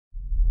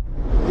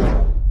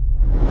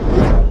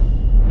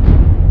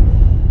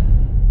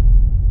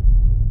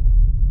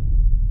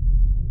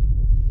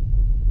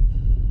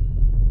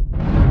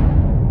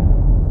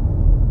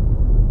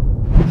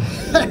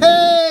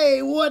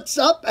What's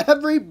up,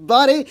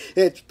 everybody?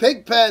 It's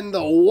Pigpen,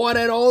 the one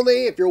and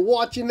only. If you're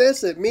watching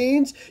this, it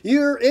means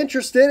you're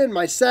interested in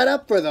my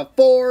setup for the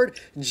Ford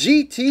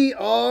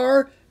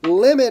GTR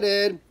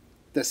Limited,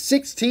 the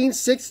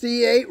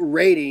 1668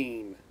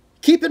 rating.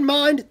 Keep in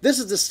mind, this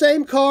is the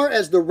same car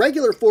as the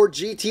regular Ford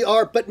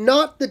GTR, but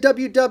not the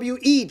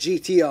WWE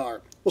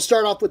GTR. We'll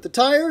start off with the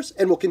tires,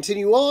 and we'll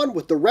continue on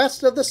with the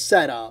rest of the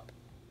setup.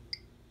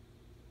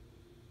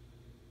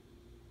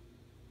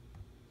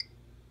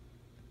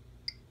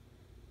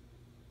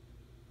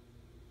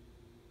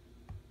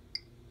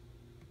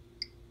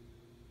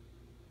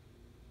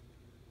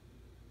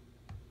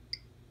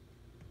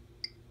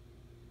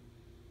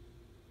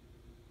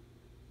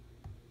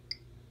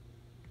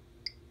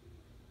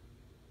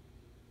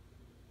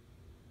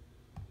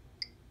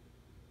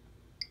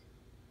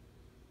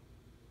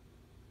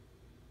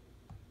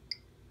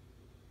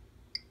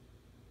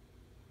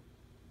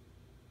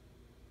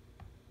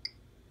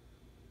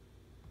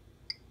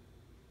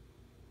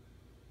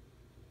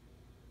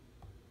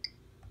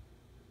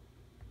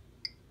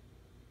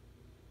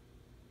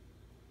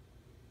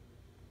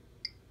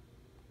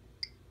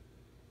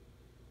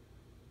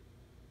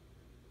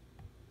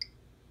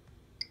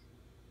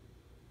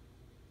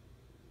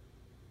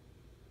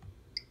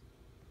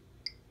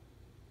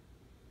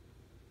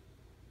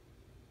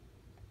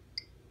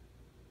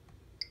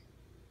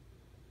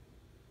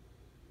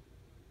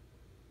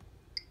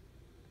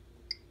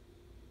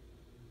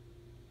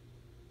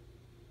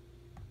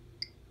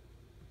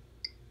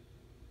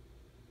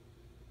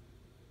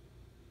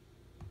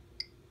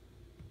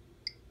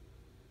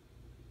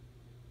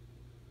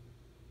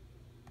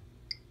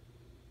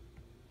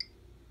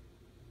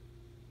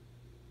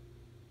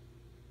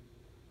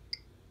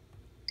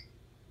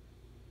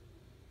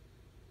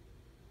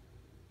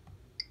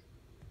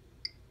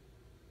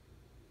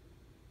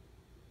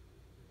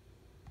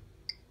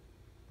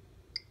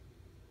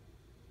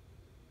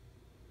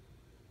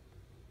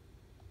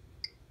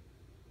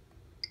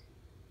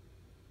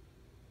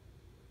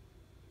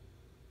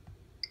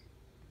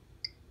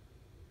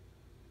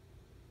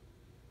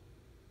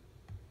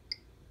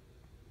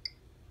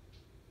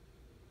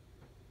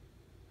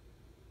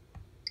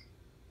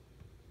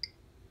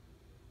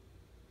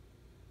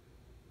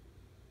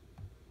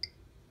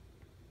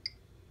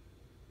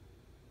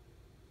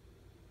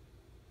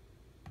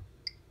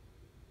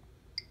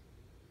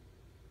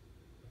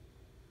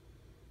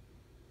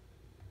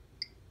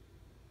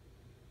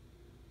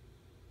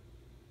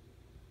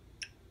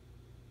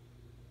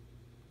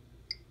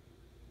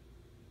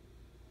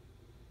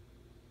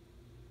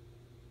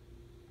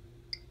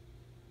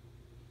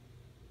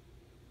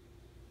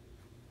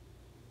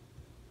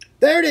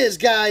 There it is,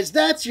 guys.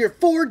 That's your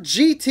Ford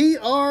GTR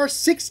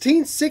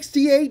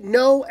 1668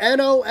 no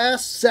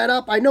NOS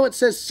setup. I know it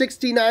says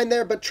 69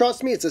 there, but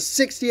trust me, it's a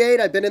 68.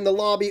 I've been in the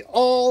lobby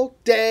all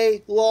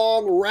day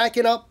long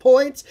racking up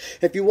points.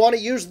 If you want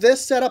to use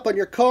this setup on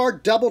your car,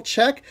 double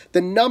check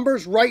the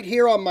numbers right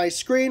here on my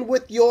screen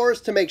with yours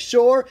to make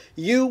sure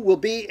you will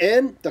be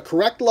in the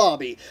correct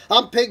lobby.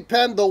 I'm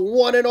Pigpen, the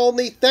one and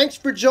only. Thanks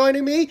for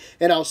joining me,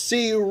 and I'll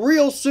see you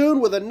real soon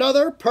with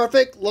another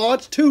perfect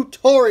launch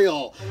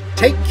tutorial.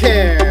 Take care.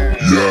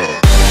 Yeah.